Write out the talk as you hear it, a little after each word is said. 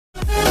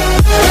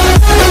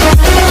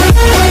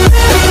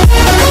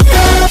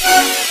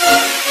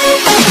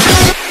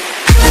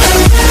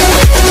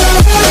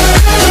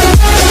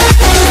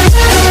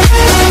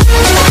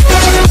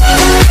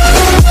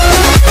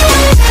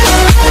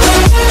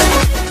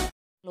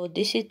Hello,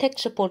 this is tech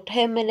support.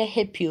 How may I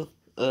help you?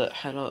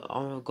 Hello.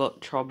 I've got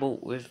trouble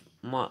with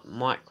my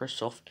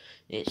Microsoft.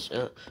 It's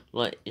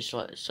like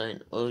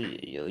saying, oh,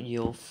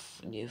 you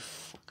fucking, yeah,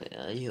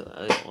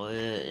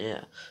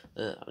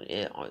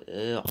 yeah,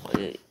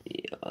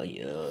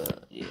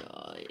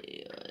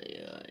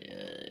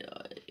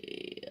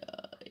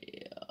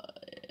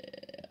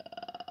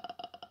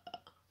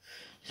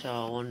 So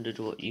I wondered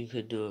what you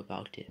could do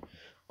about it.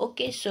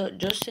 Okay, so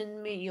just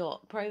send me your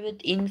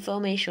private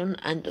information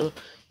and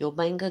your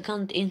bank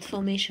account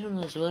information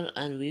as well,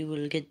 and we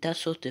will get that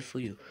sorted for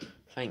you.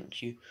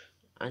 Thank you.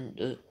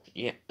 And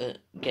yeah,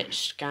 get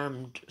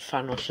scammed,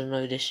 Thanos. I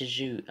know this is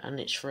you, and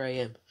it's 3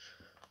 a.m.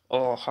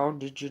 Oh, how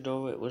did you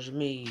know it was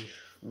me?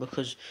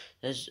 Because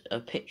there's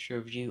a picture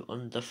of you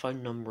on the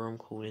phone number I'm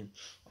calling.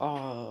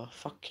 Ah,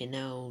 fucking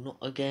hell, not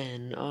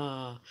again.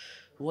 Ah,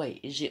 wait,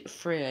 is it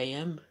 3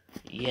 a.m.?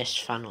 Yes,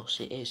 Thanos,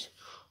 it is.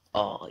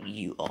 Oh,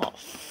 you are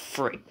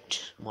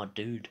freaked, my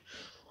dude.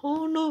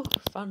 Oh no,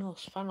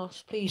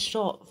 Thanos, please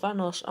stop.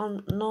 Thanos,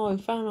 no,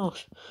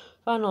 Thanos,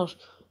 no,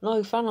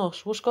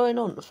 Thanos, what's going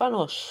on?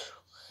 Thanos.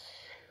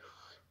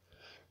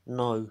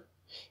 No,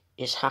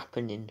 it's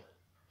happening.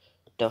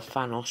 The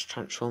Thanos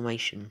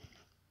transformation.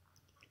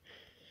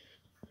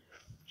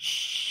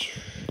 Shh.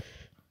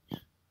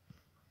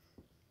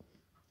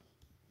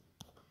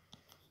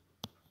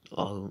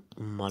 Oh,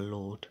 my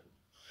lord.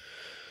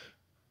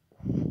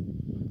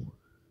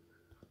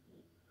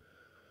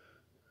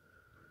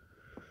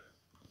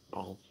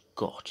 Oh,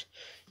 God,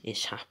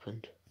 it's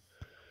happened.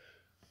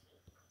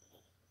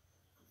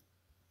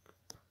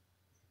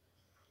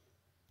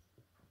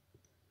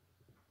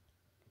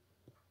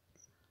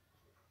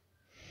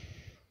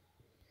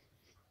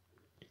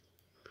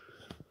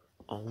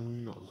 Oh,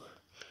 no.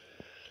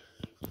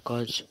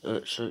 Guys,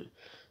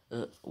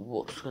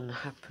 what's gonna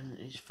happen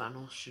is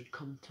Thanos should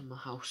come to my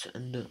house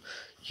and,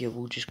 yeah,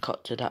 we'll just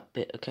cut to that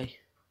bit, okay?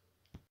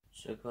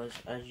 So, guys,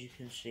 as you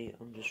can see,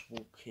 I'm just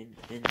walking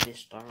in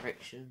this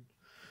direction.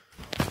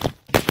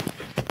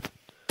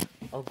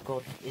 Oh,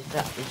 God, is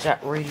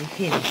that really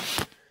him?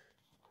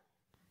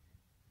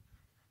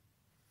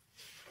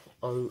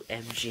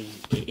 OMG,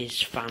 it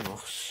is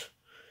Thanos.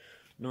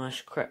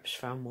 Nice crepes,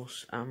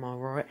 Thanos, am I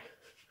right?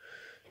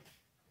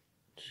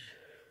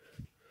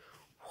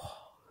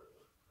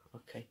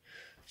 Okay,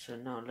 so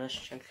now let's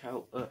check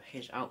out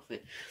his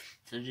outfit.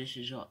 So this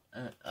is a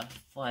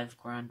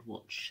 £5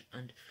 watch,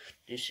 and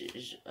this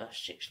is a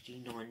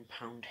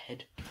 £69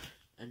 head,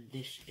 and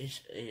this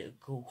is a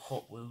Cool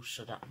Hot Wheels,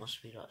 so that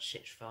must be like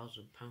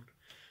 £6,000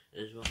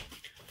 as well.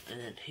 And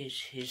then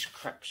his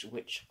crepes,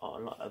 which are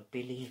like 1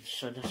 billion,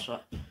 so that's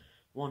like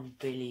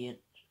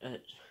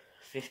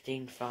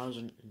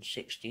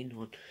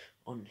 1,015,016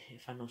 on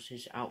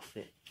Thanos'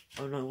 outfit.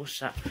 Oh no, what's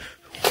that?